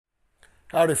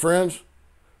Howdy friends,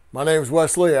 my name is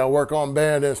Wesley. I work on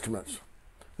band instruments.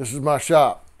 This is my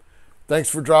shop. Thanks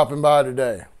for dropping by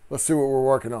today. Let's see what we're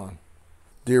working on.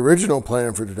 The original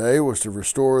plan for today was to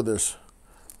restore this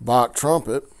Bach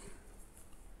trumpet,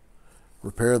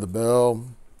 repair the bell,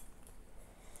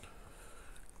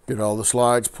 get all the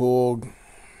slides pulled,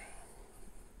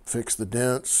 fix the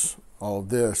dents, all of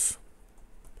this.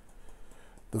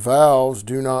 The valves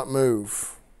do not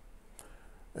move.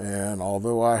 And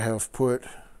although I have put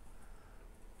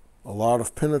a lot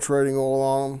of penetrating oil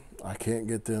on them, I can't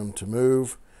get them to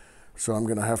move. So I'm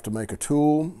going to have to make a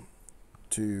tool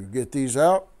to get these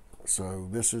out. So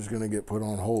this is going to get put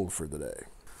on hold for the day.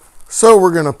 So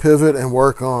we're going to pivot and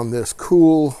work on this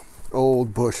cool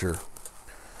old Buescher.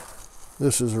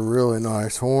 This is a really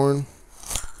nice horn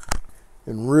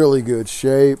in really good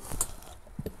shape.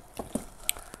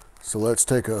 So let's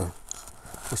take a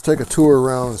tour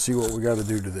around and see what we got to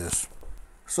do to this.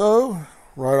 So,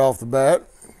 right off the bat,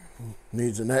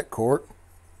 needs a neck cork.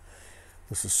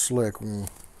 This is slick. We can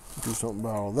do something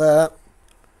about all that.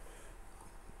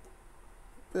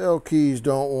 Bell keys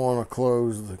don't want to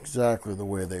close exactly the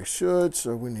way they should,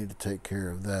 so we need to take care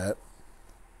of that.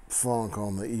 Funk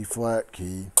on the E flat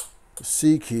key. The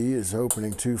C key is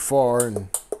opening too far and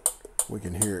we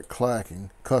can hear it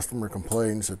clacking. Customer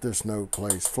complains that this note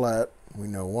plays flat. We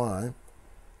know why.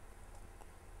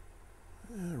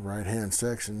 Right hand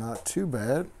section, not too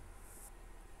bad.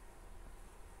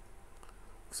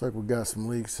 Looks like we got some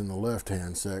leaks in the left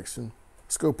hand section.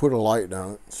 Let's go put a light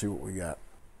down it and see what we got.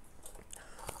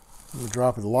 We're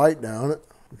dropping the light down it.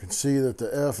 We can see that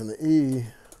the F and the E,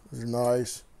 those are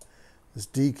nice. This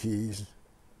D key's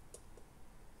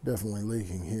definitely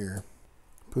leaking here.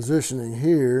 Positioning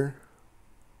here,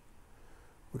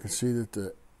 we can see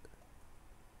that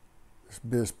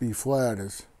this B flat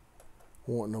is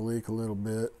wanting to leak a little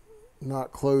bit.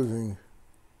 Not closing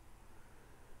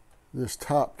this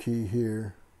top key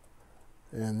here,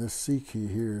 and this C key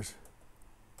here is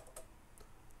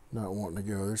not wanting to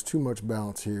go. There's too much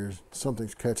bounce here.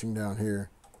 Something's catching down here.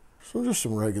 So just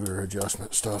some regular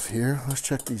adjustment stuff here. Let's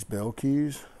check these bell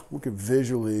keys. We could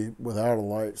visually, without a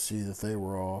light, see that they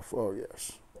were off. Oh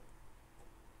yes.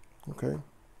 Okay,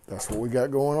 that's what we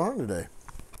got going on today.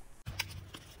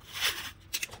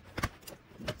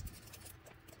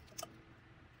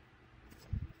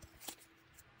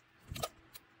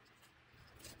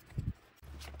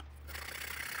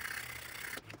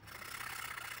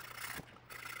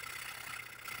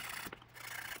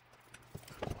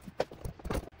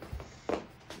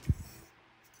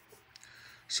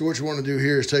 So what you want to do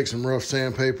here is take some rough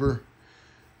sandpaper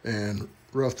and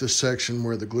rough this section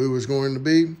where the glue is going to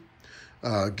be.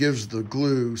 Gives the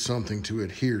glue something to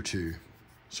adhere to,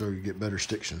 so you get better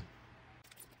stiction.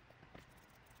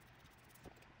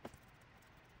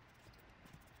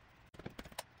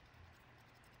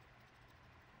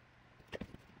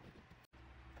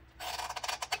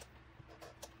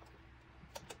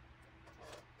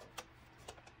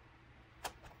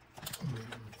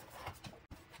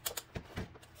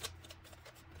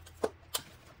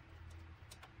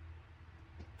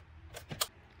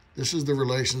 This is the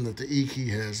relation that the E key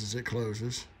has as it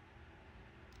closes.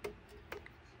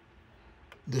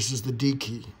 This is the D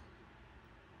key.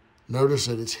 Notice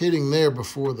that it's hitting there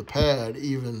before the pad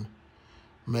even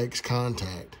makes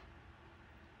contact.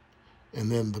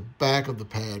 And then the back of the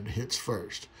pad hits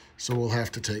first. So we'll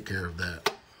have to take care of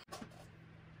that.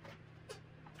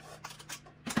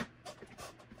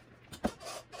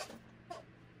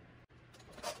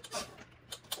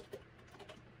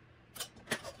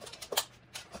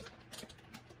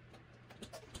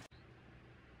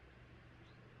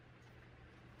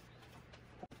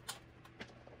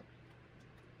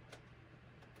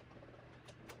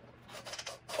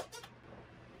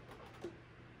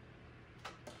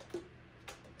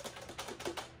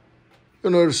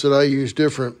 You'll notice that I use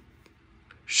different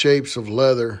shapes of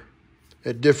leather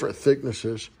at different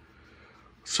thicknesses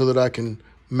so that I can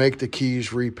make the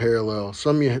keys re-parallel.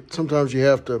 Sometimes you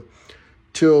have to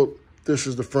tilt, this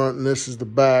is the front and this is the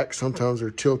back. Sometimes they're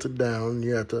tilted down.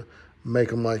 You have to make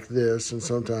them like this. And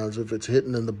sometimes if it's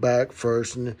hitting in the back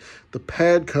first, and the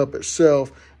pad cup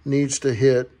itself needs to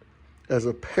hit as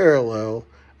a parallel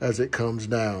as it comes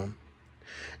down.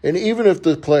 And even if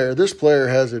this player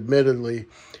has admittedly,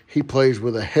 he plays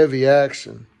with a heavy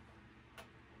action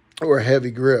or a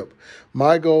heavy grip.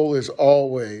 My goal is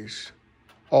always,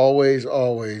 always,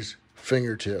 always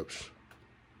fingertips.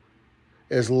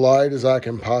 As light as I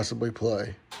can possibly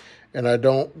play. And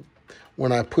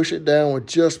when I push it down with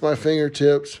just my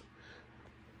fingertips,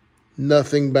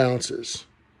 nothing bounces.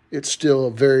 It's still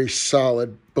a very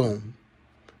solid boom.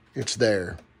 It's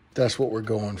there. that's what we're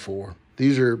going for.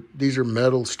 These are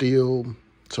metal, steel,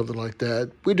 something like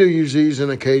that. We do use these in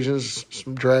occasions,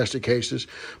 some drastic cases,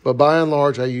 but by and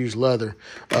large, I use leather.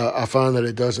 I find that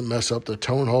it doesn't mess up the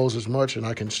tone holes as much, and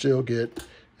I can still get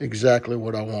exactly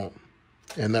what I want,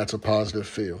 and that's a positive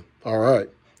feel. All right,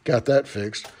 got that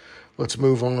fixed. Let's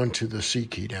move on to the C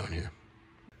key down here.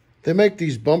 They make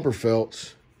these bumper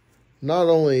felts not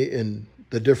only in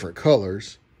the different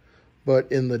colors,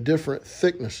 but in the different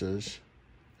thicknesses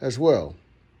as well.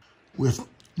 With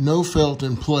no felt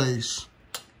in place,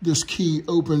 this key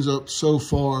opens up so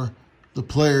far, the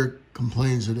player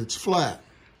complains that it's flat.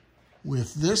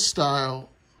 With this style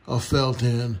of felt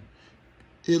in,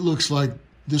 it looks like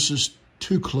this is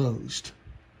too closed,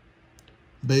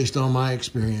 based on my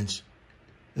experience,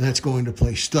 and that's going to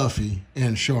play stuffy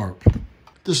and sharp.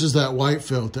 This is that white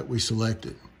felt that we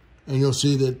selected, and you'll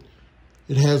see that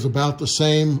it has about the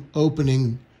same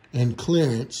opening and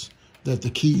clearance that the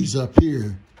keys up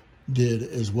here did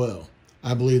as well.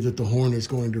 I believe that the horn is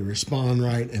going to respond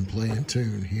right and play in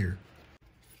tune here.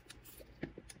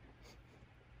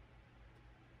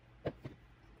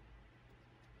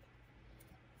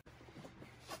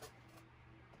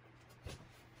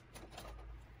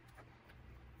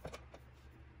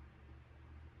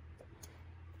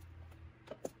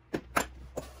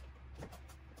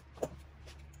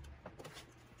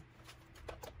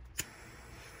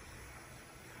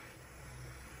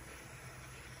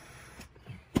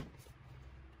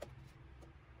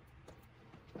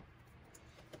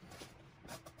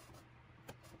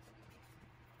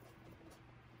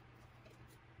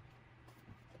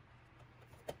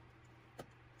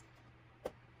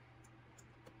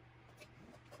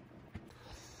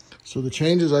 So the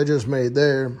changes I just made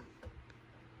there,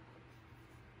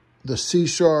 the C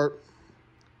sharp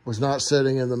was not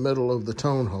setting in the middle of the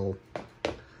tone hole.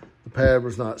 The pad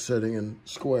was not setting in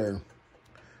square,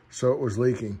 so it was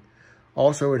leaking.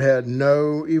 Also, it had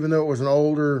no, even though it was an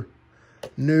older,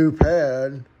 new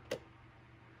pad,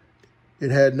 it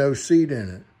had no seat in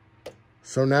it.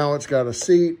 So now it's got a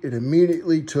seat. It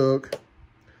immediately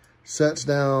sets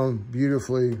down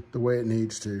beautifully the way it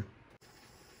needs to.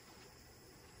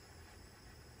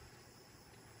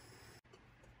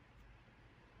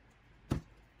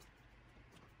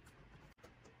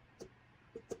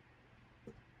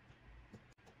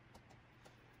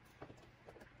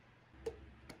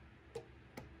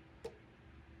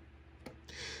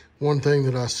 One thing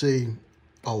that I see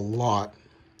a lot,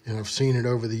 and I've seen it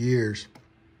over the years,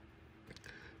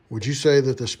 would you say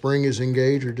that the spring is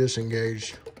engaged or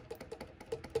disengaged?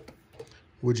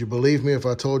 Would you believe me if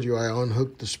I told you I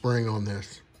unhooked the spring on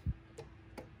this?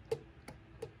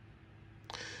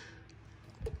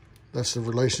 That's the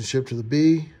relationship to the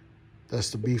B. That's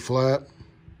the B flat.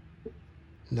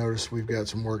 Notice we've got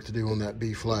some work to do on that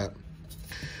B flat.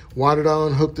 Why did I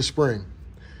unhook the spring?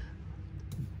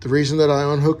 The reason that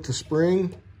I unhooked the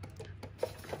spring,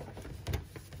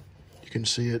 you can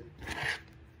see it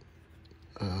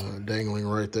dangling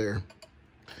right there.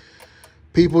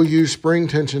 People use spring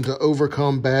tension to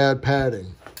overcome bad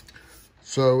padding.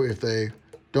 So if they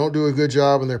don't do a good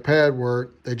job in their pad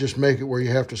work, they just make it where you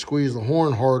have to squeeze the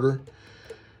horn harder.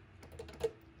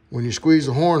 When you squeeze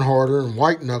the horn harder and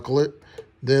white knuckle it,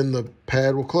 then the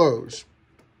pad will close.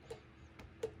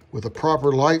 With a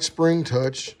proper light spring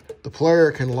touch, the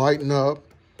player can lighten up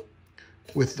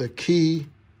with the key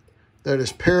that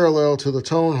is parallel to the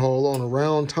tone hole on a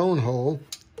round tone hole.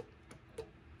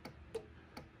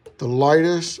 The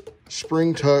lightest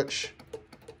spring touch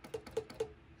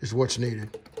is what's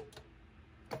needed.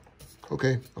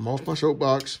 Okay, I'm off my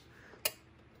soapbox.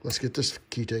 Let's get this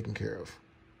key taken care of.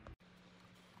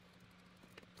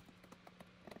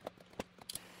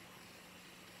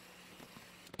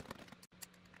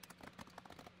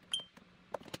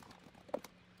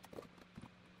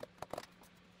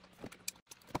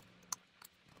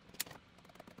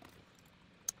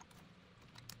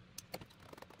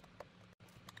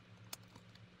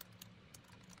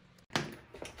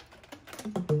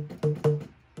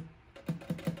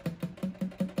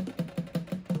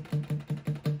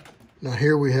 Now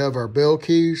here we have our bell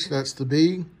keys. That's the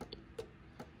B.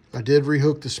 I did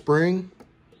rehook the spring.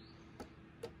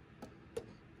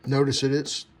 Notice that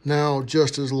it's now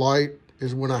just as light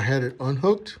as when I had it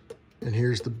unhooked. And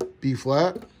here's the B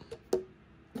flat.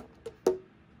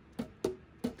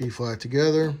 B flat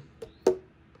together.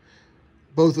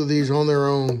 Both of these on their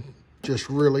own just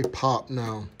really pop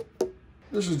now.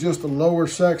 This is just the lower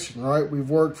section, right? We've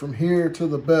worked from here to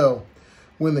the bell.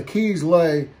 When the keys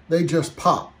lay, they just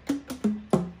pop.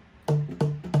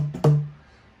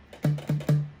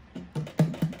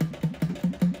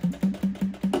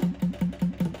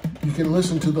 You can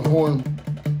listen to the horn.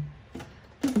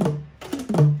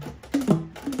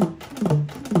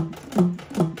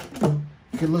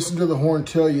 You can listen to the horn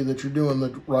tell you that you're doing the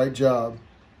right job.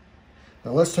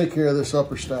 Now let's take care of this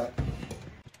upper stack.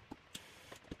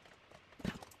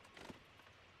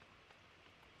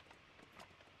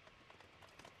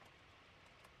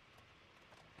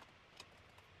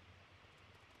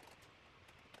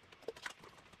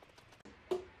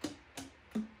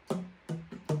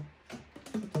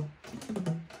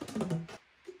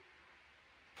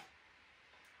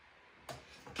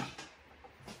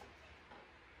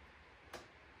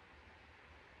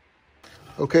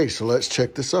 Okay, so let's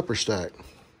check this upper stack.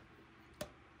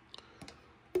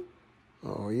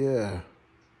 Oh yeah,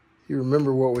 you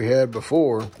remember what we had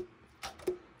before.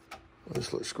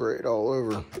 This looks great all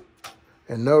over.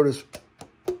 And notice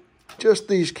just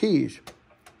these keys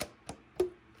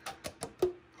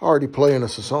already playing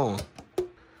us a song.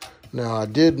 Now I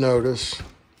did notice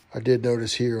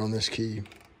here on this key,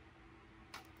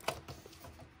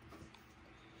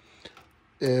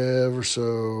 ever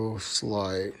so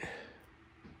slight.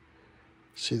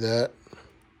 See that?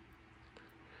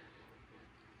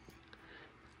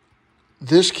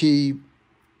 This key,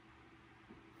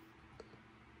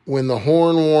 when the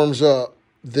horn warms up,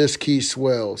 this key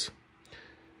swells.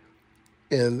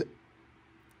 And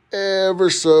ever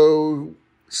so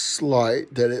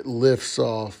slight that it lifts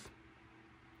off.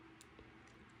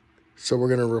 So we're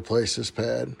going to replace this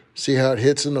pad. See how it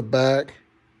hits in the back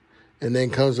and then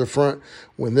comes the front?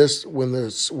 When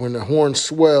the horn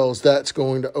swells, that's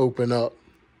going to open up.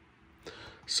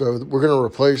 So we're going to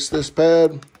replace this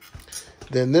pad.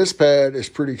 Then this pad is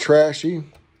pretty trashy.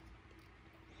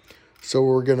 So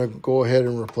we're going to go ahead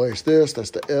and replace this.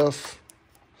 That's the F,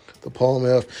 the palm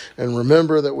F. And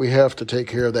remember that we have to take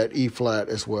care of that E flat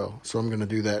as well. So I'm going to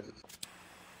do that.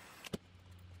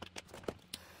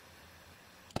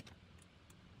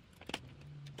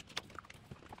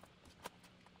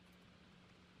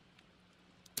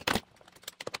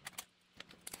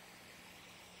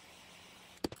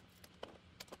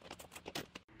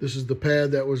 This is the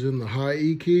pad that was in the high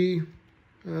E key.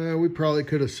 We probably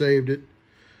could have saved it,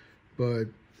 but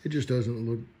it just doesn't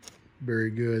look very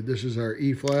good. This is our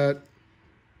E flat.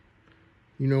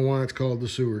 You know why it's called the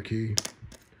sewer key.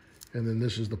 And then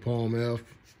this is the palm F.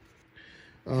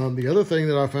 The other thing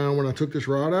that I found when I took this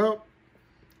rod out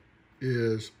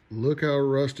is look how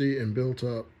rusty and built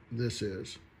up this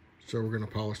is. So we're going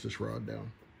to polish this rod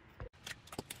down.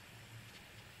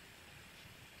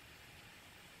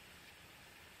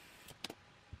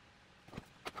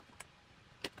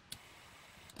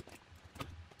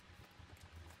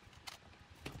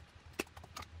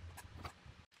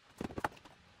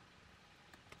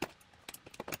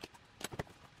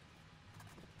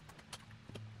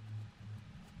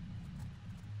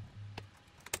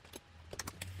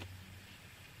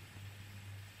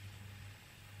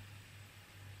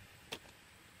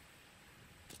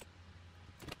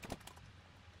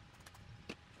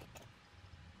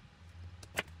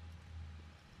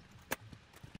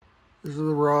 This is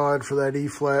the rod for that E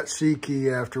flat C key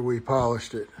after we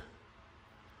polished it.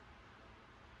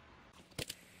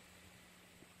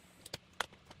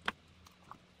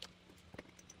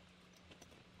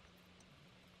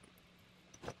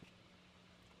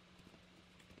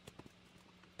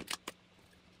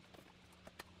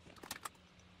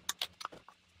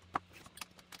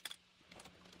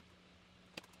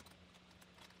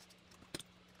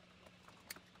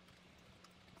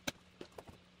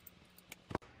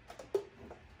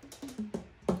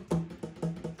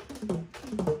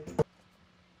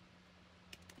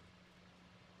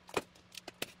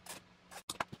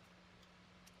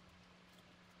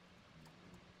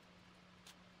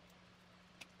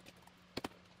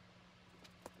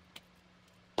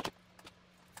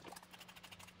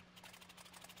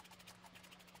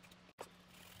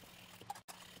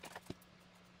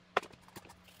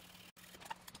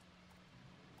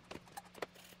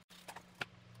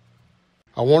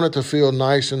 I want it to feel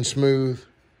nice and smooth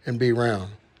and be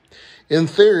round. In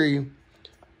theory,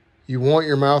 you want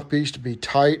your mouthpiece to be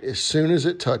tight as soon as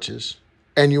it touches,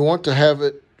 and you want to have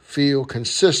it feel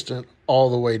consistent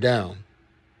all the way down.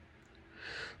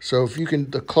 So if you can,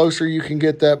 the closer you can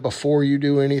get that before you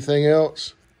do anything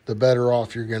else, the better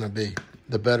off you're going to be,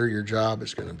 the better your job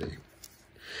is going to be.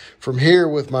 From here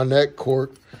with my neck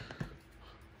cork,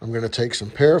 I'm going to take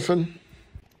some paraffin.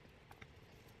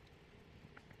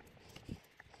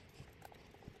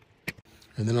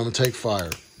 And then I'm going to take fire.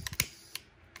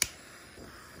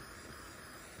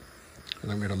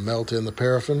 And I'm going to melt in the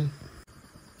paraffin.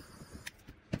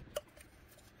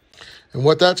 And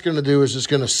what that's going to do is it's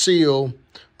going to seal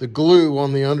the glue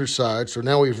on the underside. So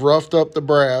now we've roughed up the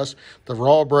brass, the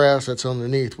raw brass that's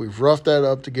underneath. We've roughed that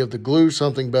up to give the glue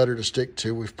something better to stick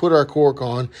to. We've put our cork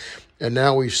on, and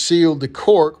now we've sealed the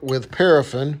cork with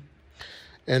paraffin.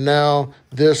 And now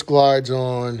this glides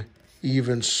on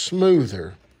even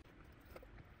smoother.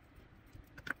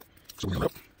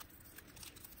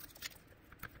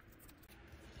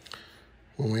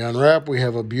 When we unwrap, we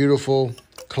have a beautiful,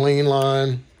 clean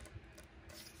line.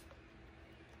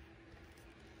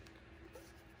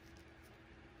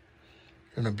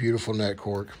 And a beautiful neck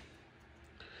cork.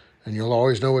 And you'll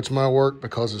always know it's my work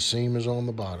because the seam is on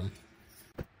the bottom.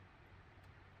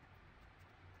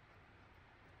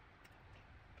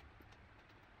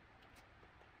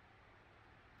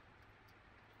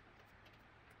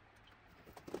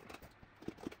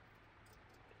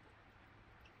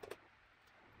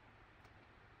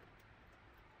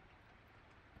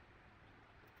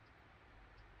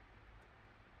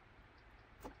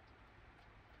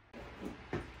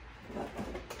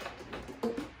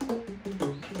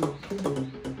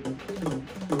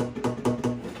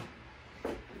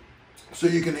 So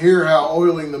you can hear how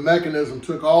oiling the mechanism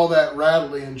took all that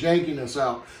rattling and jankiness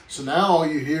out. So now all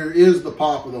you hear is the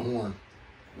pop of the horn.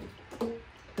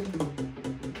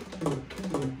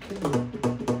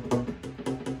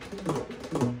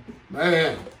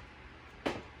 Man.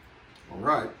 All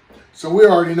right. So we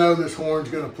already know this horn's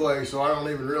going to play, so I don't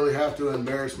even really have to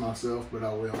embarrass myself, but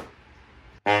I will.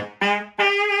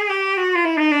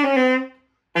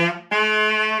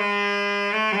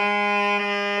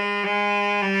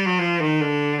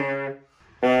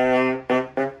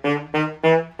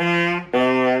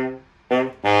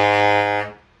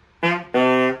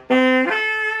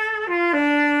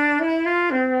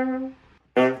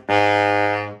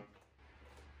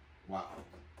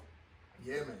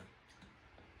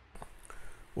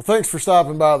 Well, thanks for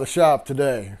stopping by the shop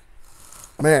today.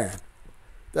 Man,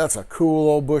 that's a cool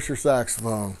old Buescher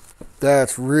saxophone.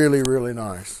 That's really, really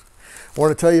nice. I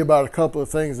want to tell you about a couple of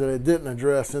things that I didn't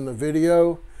address in the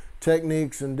video,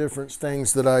 techniques and different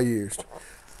things that I used.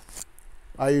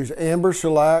 I use amber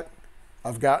shellac.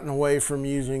 I've gotten away from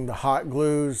using the hot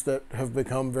glues that have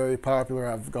become very popular.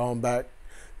 I've gone back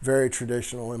very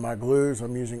traditional in my glues.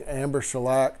 I'm using amber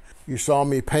shellac. You saw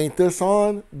me paint this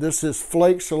on. This is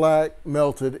flake shellac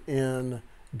melted in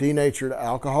denatured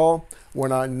alcohol.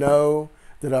 When I know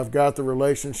that I've got the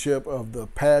relationship of the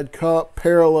pad cup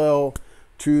parallel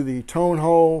to the tone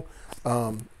hole,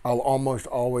 I'll almost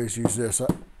always use this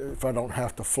if I don't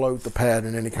have to float the pad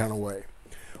in any kind of way.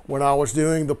 When I was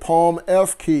doing the palm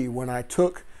F key, when I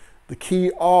took the key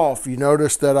off, you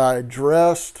notice that I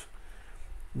dressed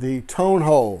the tone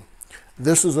hole.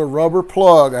 This is a rubber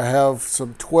plug. I have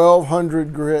some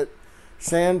 1200 grit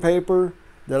sandpaper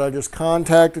that I just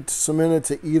contacted to cement it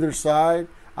to either side.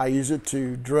 I use it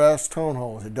to dress tone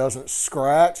holes. It doesn't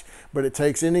scratch, but it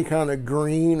takes any kind of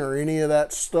green or any of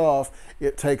that stuff,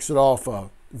 it takes it off of.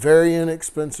 Very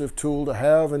inexpensive tool to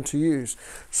have and to use.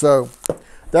 So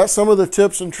that's some of the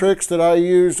tips and tricks that I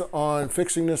used on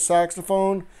fixing this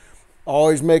saxophone.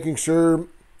 Always making sure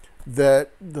that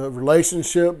the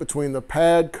relationship between the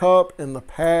pad cup and the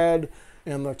pad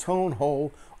and the tone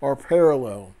hole are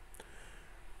parallel.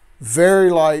 Very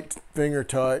light finger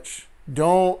touch.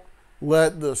 Don't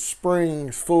let the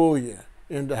springs fool you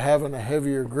into having a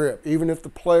heavier grip, even if the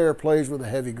player plays with a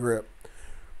heavy grip.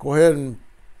 Go ahead and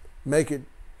make it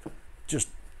just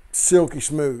silky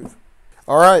smooth.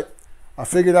 All right, I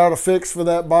figured out a fix for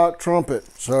that Bach trumpet,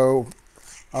 so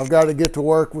I've got to get to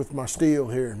work with my steel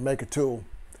here and make a tool.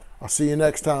 I'll see you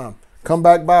next time. Come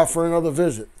back by for another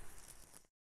visit.